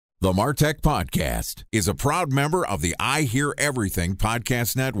The MarTech Podcast is a proud member of the I Hear Everything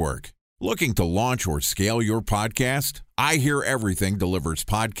Podcast Network. Looking to launch or scale your podcast? I Hear Everything delivers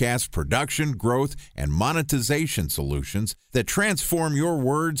podcast production, growth, and monetization solutions that transform your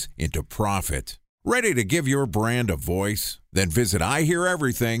words into profit. Ready to give your brand a voice? Then visit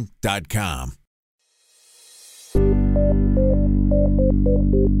iheareverything.com.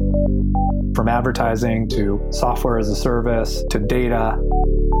 From advertising to software as a service to data.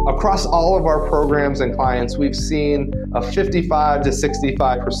 Across all of our programs and clients, we've seen a 55 to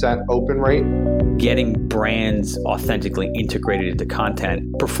 65% open rate. Getting brands authentically integrated into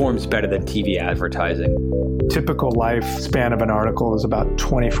content performs better than TV advertising. Typical lifespan of an article is about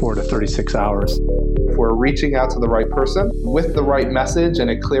 24 to 36 hours. If we're reaching out to the right person with the right message and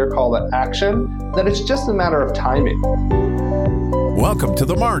a clear call to action, then it's just a matter of timing. Welcome to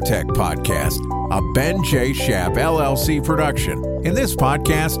the MarTech Podcast, a Ben J. Schaap LLC production. In this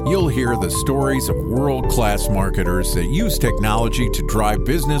podcast, you'll hear the stories of world-class marketers that use technology to drive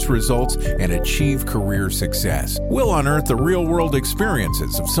business results and achieve career success. We'll unearth the real-world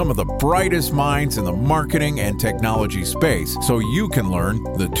experiences of some of the brightest minds in the marketing and technology space so you can learn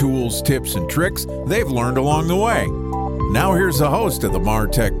the tools, tips, and tricks they've learned along the way. Now here's the host of the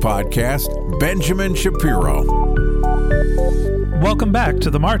MarTech Podcast, Benjamin Shapiro. Welcome back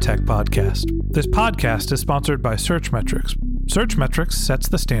to the MarTech Podcast. This podcast is sponsored by Searchmetrics. Searchmetrics sets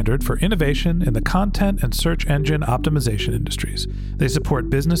the standard for innovation in the content and search engine optimization industries. They support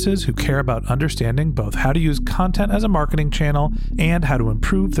businesses who care about understanding both how to use content as a marketing channel and how to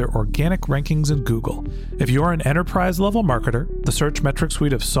improve their organic rankings in Google. If you're an enterprise-level marketer, the Searchmetrics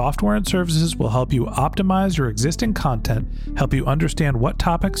suite of software and services will help you optimize your existing content, help you understand what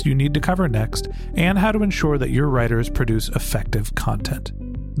topics you need to cover next, and how to ensure that your writers produce effective content.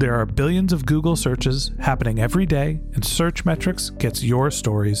 There are billions of Google searches happening every day, and Searchmetrics gets your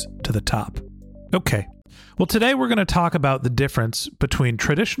stories to the top. Okay, well today we're going to talk about the difference between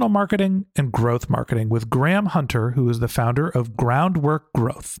traditional marketing and growth marketing with Graham Hunter, who is the founder of Groundwork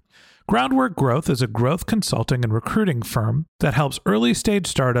Growth. Groundwork Growth is a growth consulting and recruiting firm that helps early-stage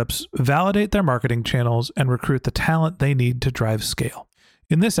startups validate their marketing channels and recruit the talent they need to drive scale.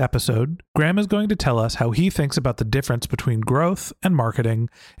 In this episode, Graham is going to tell us how he thinks about the difference between growth and marketing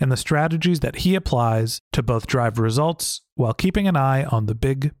and the strategies that he applies to both drive results while keeping an eye on the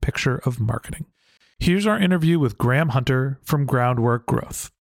big picture of marketing. Here's our interview with Graham Hunter from Groundwork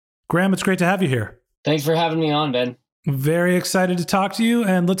Growth. Graham, it's great to have you here. Thanks for having me on, Ben. Very excited to talk to you.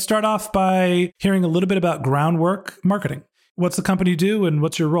 And let's start off by hearing a little bit about Groundwork Marketing. What's the company do and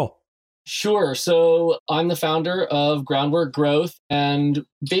what's your role? Sure. So I'm the founder of Groundwork Growth, and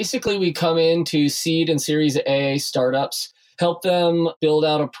basically we come into seed and Series A startups, help them build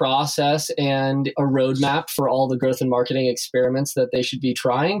out a process and a roadmap for all the growth and marketing experiments that they should be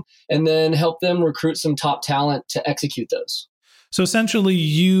trying, and then help them recruit some top talent to execute those. So essentially,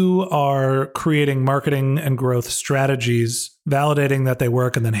 you are creating marketing and growth strategies, validating that they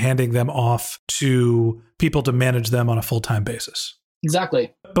work, and then handing them off to people to manage them on a full-time basis.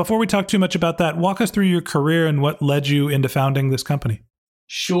 Exactly. Before we talk too much about that, walk us through your career and what led you into founding this company.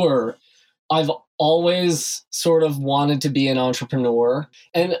 Sure. I've always sort of wanted to be an entrepreneur.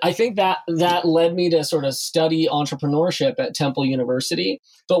 And I think that led me to sort of study entrepreneurship at Temple University.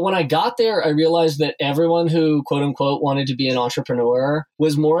 But when I got there, I realized that everyone who, quote unquote, wanted to be an entrepreneur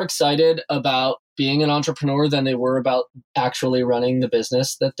was more excited about being an entrepreneur than they were about actually running the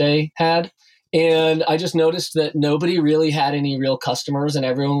business that they had. And I just noticed that nobody really had any real customers and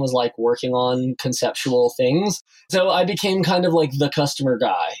everyone was like working on conceptual things. So I became kind of like the customer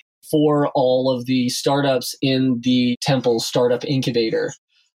guy for all of the startups in the Temple Startup Incubator.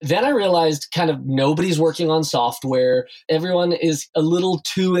 Then I realized kind of nobody's working on software. Everyone is a little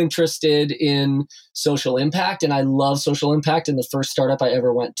too interested in social impact. And I love social impact. And the first startup I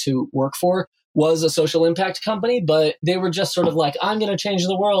ever went to work for was a social impact company, but they were just sort of like, I'm going to change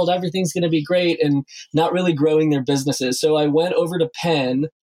the world. Everything's going to be great, and not really growing their businesses. So I went over to Penn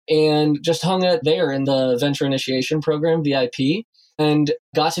and just hung out there in the venture initiation program, VIP, and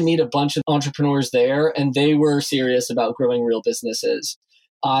got to meet a bunch of entrepreneurs there, and they were serious about growing real businesses.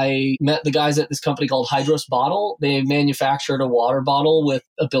 I met the guys at this company called Hydros Bottle. They manufactured a water bottle with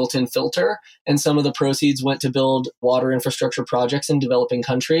a built-in filter, and some of the proceeds went to build water infrastructure projects in developing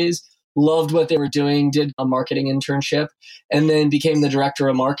countries. Loved what they were doing, did a marketing internship, and then became the director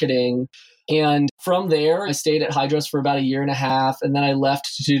of marketing. And from there, I stayed at Hydros for about a year and a half, and then I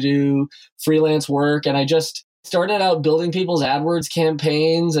left to do freelance work. And I just Started out building people's AdWords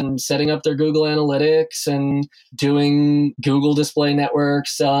campaigns and setting up their Google Analytics and doing Google Display Network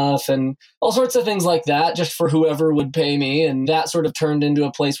stuff and all sorts of things like that, just for whoever would pay me. And that sort of turned into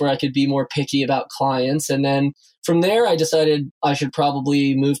a place where I could be more picky about clients. And then from there, I decided I should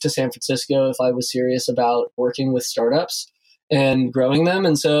probably move to San Francisco if I was serious about working with startups and growing them.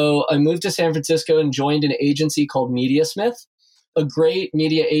 And so I moved to San Francisco and joined an agency called Mediasmith, a great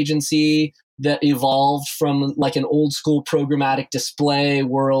media agency that evolved from like an old school programmatic display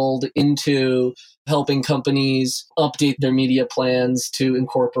world into helping companies update their media plans to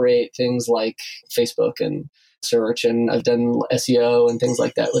incorporate things like Facebook and search. And I've done SEO and things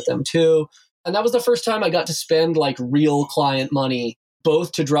like that with them too. And that was the first time I got to spend like real client money,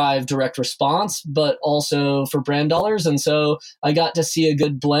 both to drive direct response, but also for brand dollars. And so I got to see a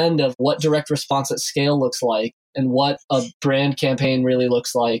good blend of what direct response at scale looks like and what a brand campaign really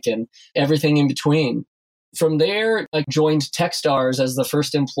looks like and everything in between. From there, I joined Techstars as the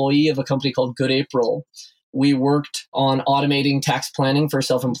first employee of a company called Good April. We worked on automating tax planning for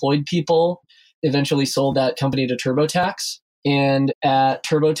self-employed people, eventually sold that company to TurboTax. And at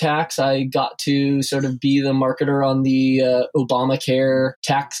TurboTax, I got to sort of be the marketer on the Obamacare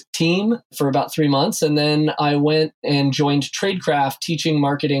tax team for about 3 months. And then I went and joined Tradecraft, teaching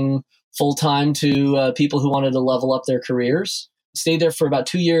marketing full-time to people who wanted to level up their careers. Stayed there for about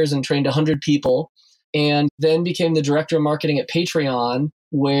 2 years and trained 100 people. And then became the director of marketing at Patreon,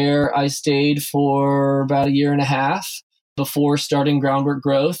 where I stayed for about 1.5 years before starting Groundwork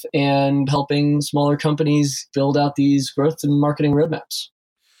Growth and helping smaller companies build out these growth and marketing roadmaps.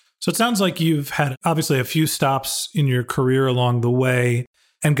 So it sounds like you've had obviously a few stops in your career along the way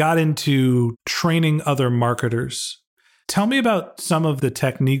and got into training other marketers. Tell me about some of the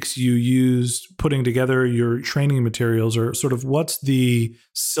techniques you used putting together your training materials, or sort of what's the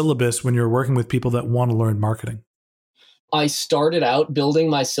syllabus when you're working with people that want to learn marketing? I started out building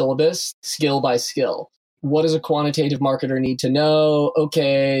my syllabus skill by skill. What does a quantitative marketer need to know?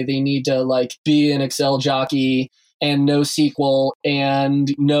 Okay, they need to like be an Excel jockey and know SQL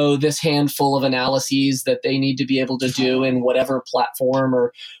and know this handful of analyses that they need to be able to do in whatever platform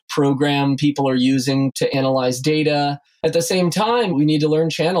or program people are using to analyze data. At the same time, we need to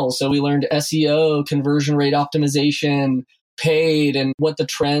learn channels. So we learned SEO, conversion rate optimization, paid, and what the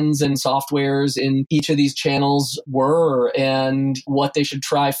trends and softwares in each of these channels were and what they should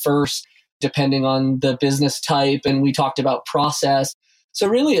try first, depending on the business type. And we talked about process. So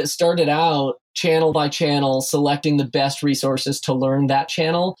really it started out channel by channel, selecting the best resources to learn that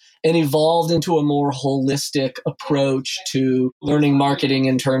channel, and evolved into a more holistic approach to learning marketing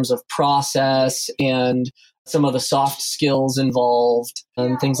in terms of process and some of the soft skills involved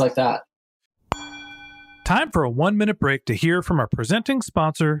and things like that. Time for a 1-minute break to hear from our presenting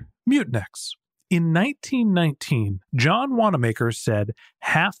sponsor, Mutinex. In 1919, John Wanamaker said,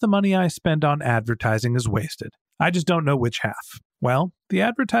 "Half the money I spend on advertising is wasted. I just don't know which half." Well, the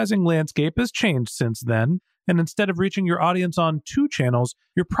advertising landscape has changed since then, and instead of reaching your audience on 2 channels,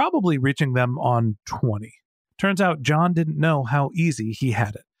 you're probably reaching them on 20. Turns out John didn't know how easy he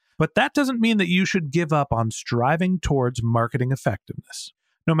had it. But that doesn't mean that you should give up on striving towards marketing effectiveness.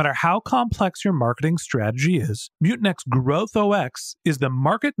 No matter how complex your marketing strategy is, Mutinex Growth OX is the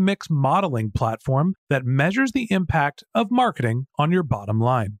market mix modeling platform that measures the impact of marketing on your bottom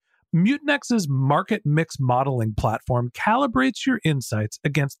line. Mutinex's market mix modeling platform calibrates your insights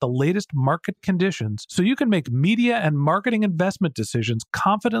against the latest market conditions so you can make media and marketing investment decisions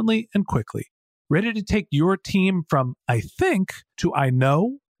confidently and quickly. Ready to take your team from I think to I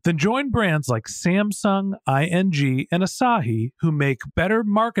know? Then join brands like Samsung, ING, and Asahi who make better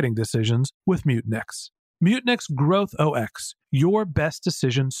marketing decisions with Mutinex. Mutinex Growth OX. Your best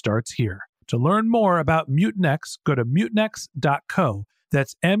decision starts here. To learn more about Mutinex, go to mutinex.co.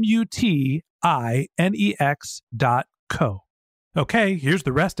 That's MUTINEX.co. Okay, here's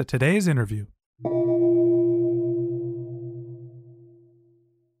the rest of today's interview.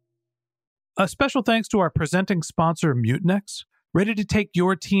 A special thanks to our presenting sponsor, Mutinex. Ready to take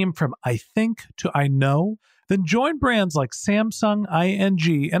your team from I think to I know? Then join brands like Samsung,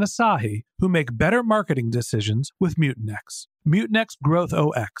 ING, and Asahi who make better marketing decisions with Mutinex. Mutinex Growth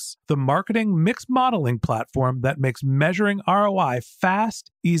OX, the marketing mix modeling platform that makes measuring ROI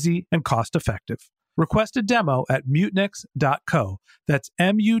fast, easy, and cost-effective. Request a demo at mutinex.co. That's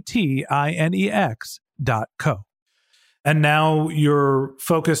MUTINEX.co. And now you're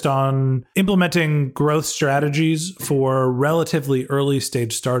focused on implementing growth strategies for relatively early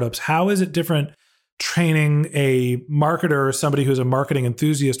stage startups. How is it different training a marketer or somebody who's a marketing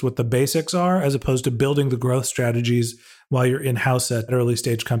enthusiast what the basics are, as opposed to building the growth strategies while you're in-house at early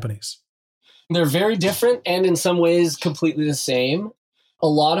stage companies? They're very different and in some ways completely the same. A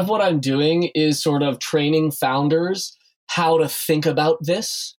lot of what I'm doing is sort of training founders how to think about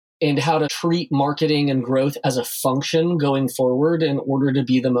this and how to treat marketing and growth as a function going forward in order to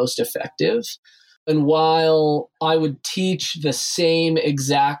be the most effective. And while I would teach the same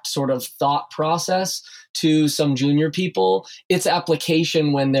exact sort of thought process to some junior people, its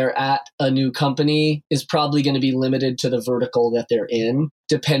application when they're at a new company is probably going to be limited to the vertical that they're in,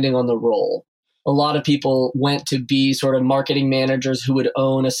 depending on the role. A lot of people went to be sort of marketing managers who would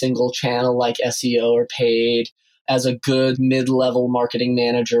own a single channel like SEO or paid as a good mid-level marketing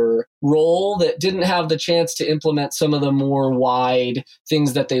manager role that didn't have the chance to implement some of the more wide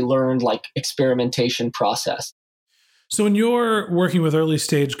things that they learned, like experimentation process. So when you're working with early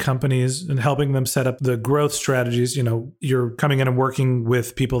stage companies and helping them set up the growth strategies, you're coming in and working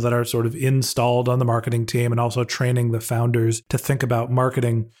with people that are sort of installed on the marketing team and also training the founders to think about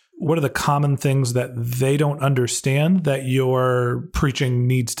marketing. What are the common things that they don't understand that you're preaching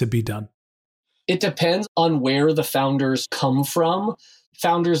needs to be done? It depends on where the founders come from.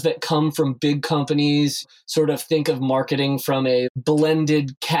 Founders that come from big companies sort of think of marketing from a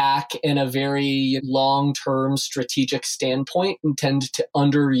blended CAC and a very long-term strategic standpoint and tend to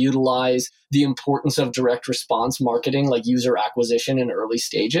underutilize the importance of direct response marketing, like user acquisition in early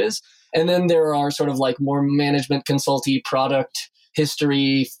stages. And then there are sort of like more management consulting product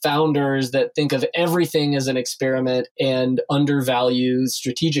history founders that think of everything as an experiment and undervalue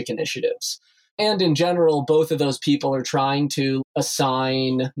strategic initiatives. And in general, both of those people are trying to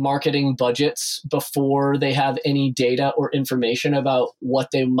assign marketing budgets before they have any data or information about what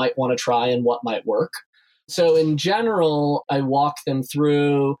they might want to try and what might work. So in general, I walk them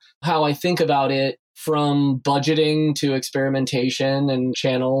through how I think about it from budgeting to experimentation and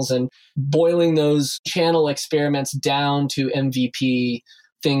channels and boiling those channel experiments down to MVP,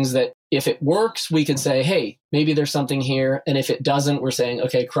 things that if it works, we can say, hey, maybe there's something here. And if it doesn't, we're saying,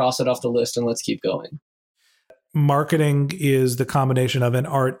 okay, cross it off the list and let's keep going. Marketing is the combination of an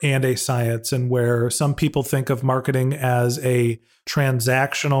art and a science, and where some people think of marketing as a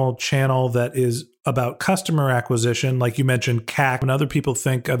transactional channel that is about customer acquisition, like you mentioned, CAC, and other people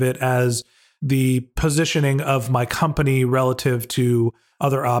think of it as the positioning of my company relative to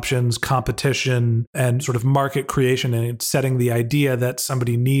other options, competition, and sort of market creation and setting the idea that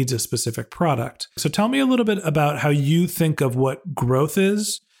somebody needs a specific product. So tell me a little bit about how you think of what growth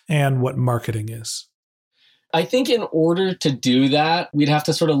is and what marketing is. I think in order to do that, we'd have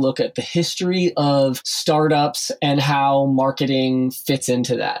to sort of look at the history of startups and how marketing fits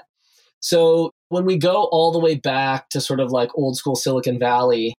into that. So when we go all the way back to sort of like old school Silicon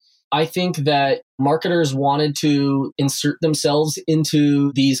Valley, I think that marketers wanted to insert themselves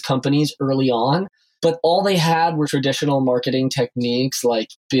into these companies early on, but all they had were traditional marketing techniques like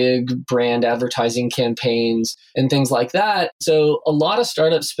big brand advertising campaigns and things like that. So a lot of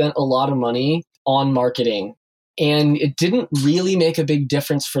startups spent a lot of money on marketing, and it didn't really make a big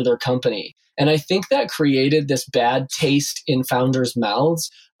difference for their company. And I think that created this bad taste in founders'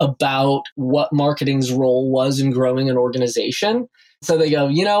 mouths about what marketing's role was in growing an organization. So they go,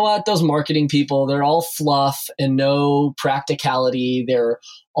 you know what, those marketing people, they're all fluff and no practicality. They're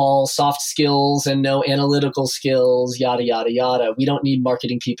all soft skills and no analytical skills, yada, yada, yada. We don't need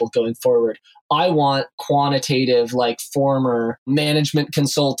marketing people going forward. I want quantitative, like former management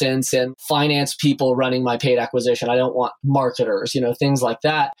consultants and finance people running my paid acquisition. I don't want marketers, things like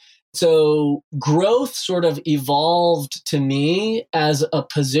that. So growth sort of evolved to me as a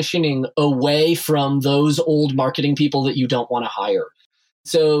positioning away from those old marketing people that you don't want to hire.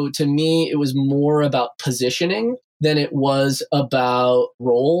 So to me, it was more about positioning than it was about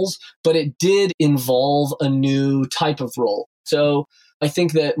roles, but it did involve a new type of role. So I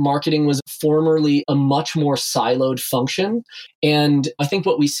think that marketing was formerly a much more siloed function. And I think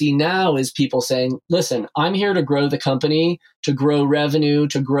what we see now is people saying, listen, I'm here to grow the company, to grow revenue,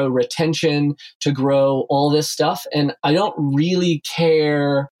 to grow retention, to grow all this stuff. And I don't really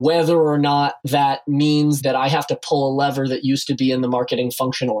care whether or not that means that I have to pull a lever that used to be in the marketing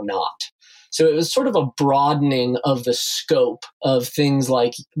function or not. So it was sort of a broadening of the scope of things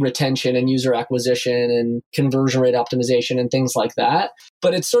like retention and user acquisition and conversion rate optimization and things like that.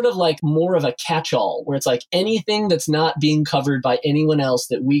 But it's sort of like more of a catch-all where it's like anything that's not being covered by anyone else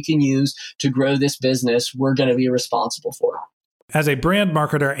that we can use to grow this business, we're going to be responsible for. As a brand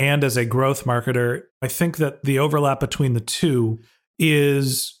marketer and as a growth marketer, I think that the overlap between the two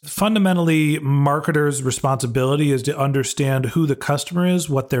is fundamentally marketers' responsibility is to understand who the customer is,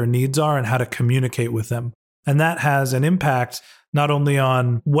 what their needs are, and how to communicate with them. And that has an impact not only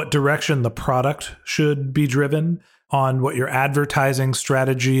on what direction the product should be driven, on what your advertising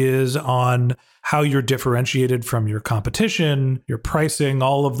strategy is, on how you're differentiated from your competition, your pricing,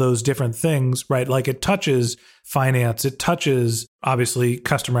 all of those different things, right? Like it touches finance, it touches obviously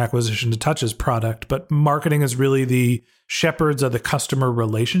customer acquisition, it touches product, but marketing is really the shepherds of the customer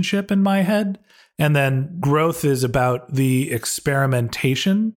relationship in my head. And then growth is about the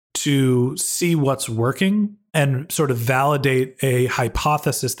experimentation to see what's working and sort of validate a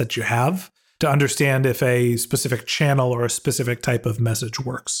hypothesis that you have to understand if a specific channel or a specific type of message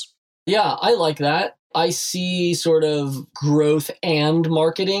works. Yeah, I like that. I see sort of growth and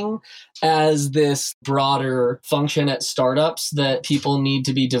marketing as this broader function at startups that people need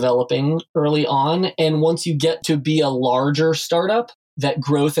to be developing early on. And once you get to be a larger startup, that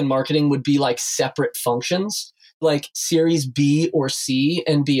growth and marketing would be like separate functions, like Series B or C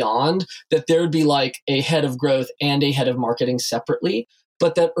and beyond, that there would be like a head of growth and a head of marketing separately.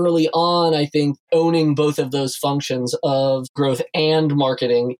 But that early on, I think owning both of those functions of growth and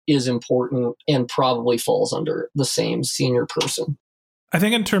marketing is important and probably falls under the same senior person. I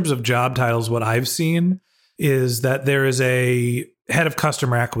think in terms of job titles, what I've seen is that there is a head of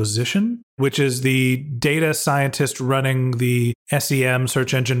customer acquisition, which is the data scientist running the SEM,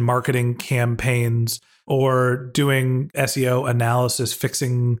 search engine marketing campaigns, or doing SEO analysis,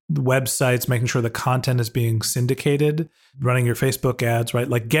 fixing websites, making sure the content is being syndicated, running your Facebook ads, right?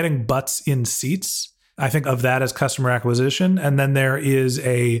 Like getting butts in seats. I think of that as customer acquisition. And then there is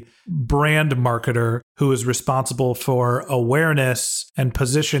a brand marketer who is responsible for awareness and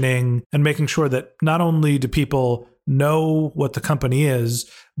positioning and making sure that not only do people know what the company is,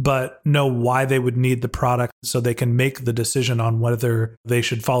 but know why they would need the product so they can make the decision on whether they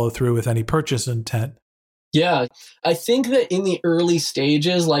should follow through with any purchase intent. Yeah, I think that in the early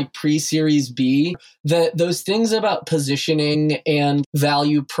stages, like pre-Series B, that those things about positioning and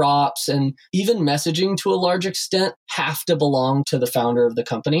value props and even messaging to a large extent have to belong to the founder of the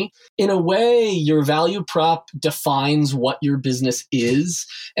company. In a way, your value prop defines what your business is,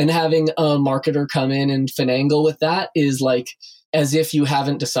 and having a marketer come in and finagle with that is like as if you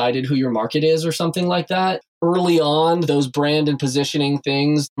haven't decided who your market is or something like that. Early on, those brand and positioning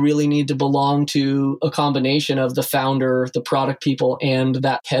things really need to belong to a combination of the founder, the product people, and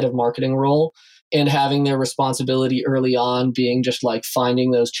that head of marketing role, and having their responsibility early on being just like finding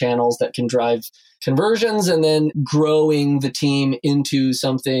those channels that can drive conversions and then growing the team into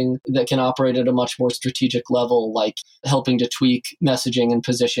something that can operate at a much more strategic level, like helping to tweak messaging and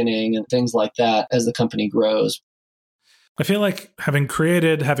positioning and things like that as the company grows. I feel like having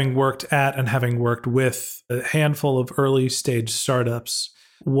created, having worked at, and having worked with a handful of early stage startups,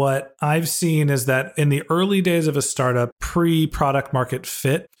 what I've seen is that in the early days of a startup, pre-product market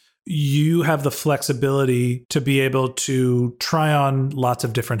fit, you have the flexibility to be able to try on lots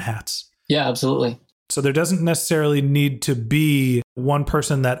of different hats. Yeah, absolutely. So there doesn't necessarily need to be one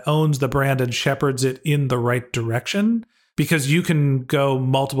person that owns the brand and shepherds it in the right direction, because you can go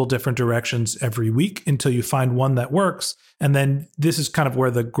multiple different directions every week until you find one that works. And then this is kind of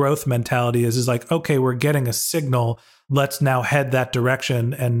where the growth mentality is like, okay, we're getting a signal. Let's now head that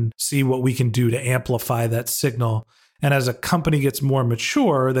direction and see what we can do to amplify that signal. And as a company gets more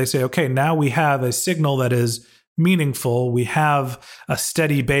mature, they say, okay, now we have a signal that is meaningful. We have a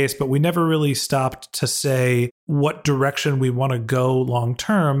steady base, but we never really stopped to say what direction we want to go long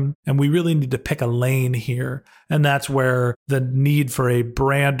term. And we really need to pick a lane here. And that's where the need for a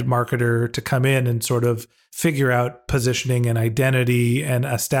brand marketer to come in and sort of figure out positioning and identity and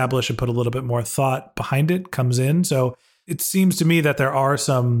establish and put a little bit more thought behind it comes in. So it seems to me that there are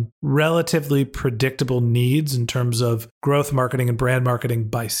some relatively predictable needs in terms of growth marketing and brand marketing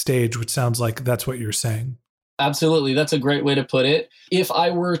by stage, which sounds like that's what you're saying. Absolutely. That's a great way to put it. If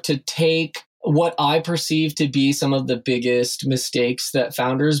I were to take what I perceive to be some of the biggest mistakes that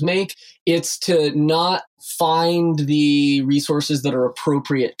founders make, it's to not find the resources that are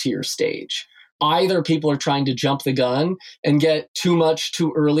appropriate to your stage. Either people are trying to jump the gun and get too much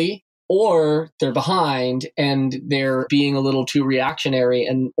too early, or they're behind and they're being a little too reactionary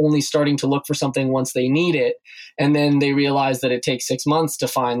and only starting to look for something once they need it. And then they realize that it takes 6 months to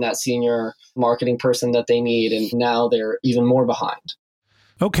find that senior marketing person that they need. And now they're even more behind.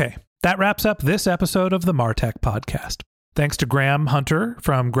 Okay, that wraps up this episode of the MarTech podcast. Thanks to Graham Hunter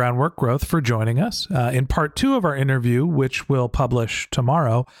from Groundwork Growth for joining us. In part 2 of our interview, which we'll publish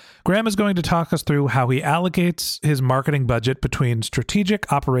tomorrow, Graham is going to talk us through how he allocates his marketing budget between strategic,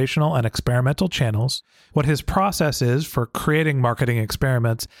 operational, and experimental channels, what his process is for creating marketing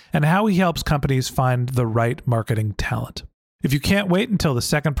experiments, and how he helps companies find the right marketing talent. If you can't wait until the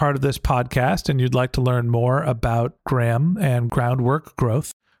second part of this podcast and you'd like to learn more about Graham and Groundwork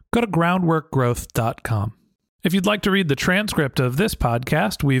Growth, go to groundworkgrowth.com. If you'd like to read the transcript of this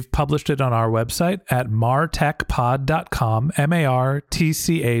podcast, we've published it on our website at martechpod.com,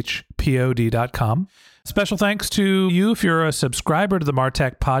 martchpod.com. Special thanks to you if you're a subscriber to the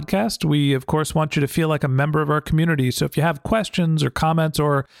MarTech podcast. We, of course, want you to feel like a member of our community. So if you have questions or comments,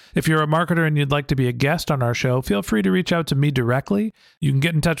 or if you're a marketer and you'd like to be a guest on our show, feel free to reach out to me directly. You can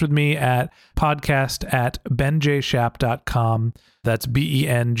get in touch with me at podcast@benjshap.com. That's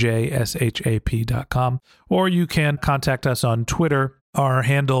benjshap.com. Or you can contact us on Twitter. Our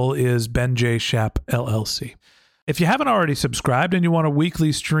handle is benjshapllc. If you haven't already subscribed and you want a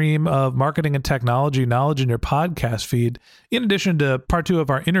weekly stream of marketing and technology knowledge in your podcast feed, in addition to part 2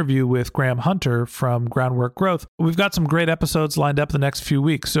 of our interview with Graham Hunter from Groundwork Growth, we've got some great episodes lined up the next few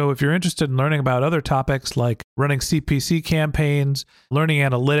weeks. So if you're interested in learning about other topics like running CPC campaigns, learning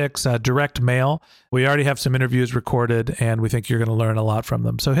analytics, direct mail, we already have some interviews recorded and we think you're going to learn a lot from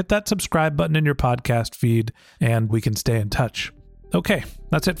them. So hit that subscribe button in your podcast feed and we can stay in touch. Okay,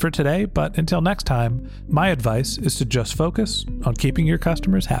 that's it for today, but until next time, my advice is to just focus on keeping your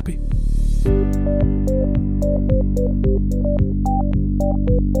customers happy.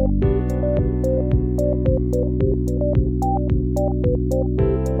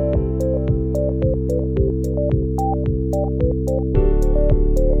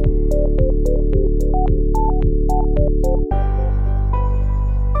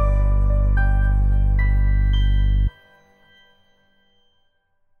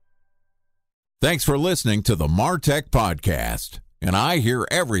 Thanks for listening to the MarTech Podcast, an I Hear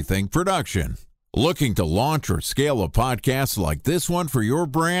Everything production. Looking to launch or scale a podcast like this one for your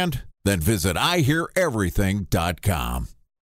brand? Then visit iheareverything.com.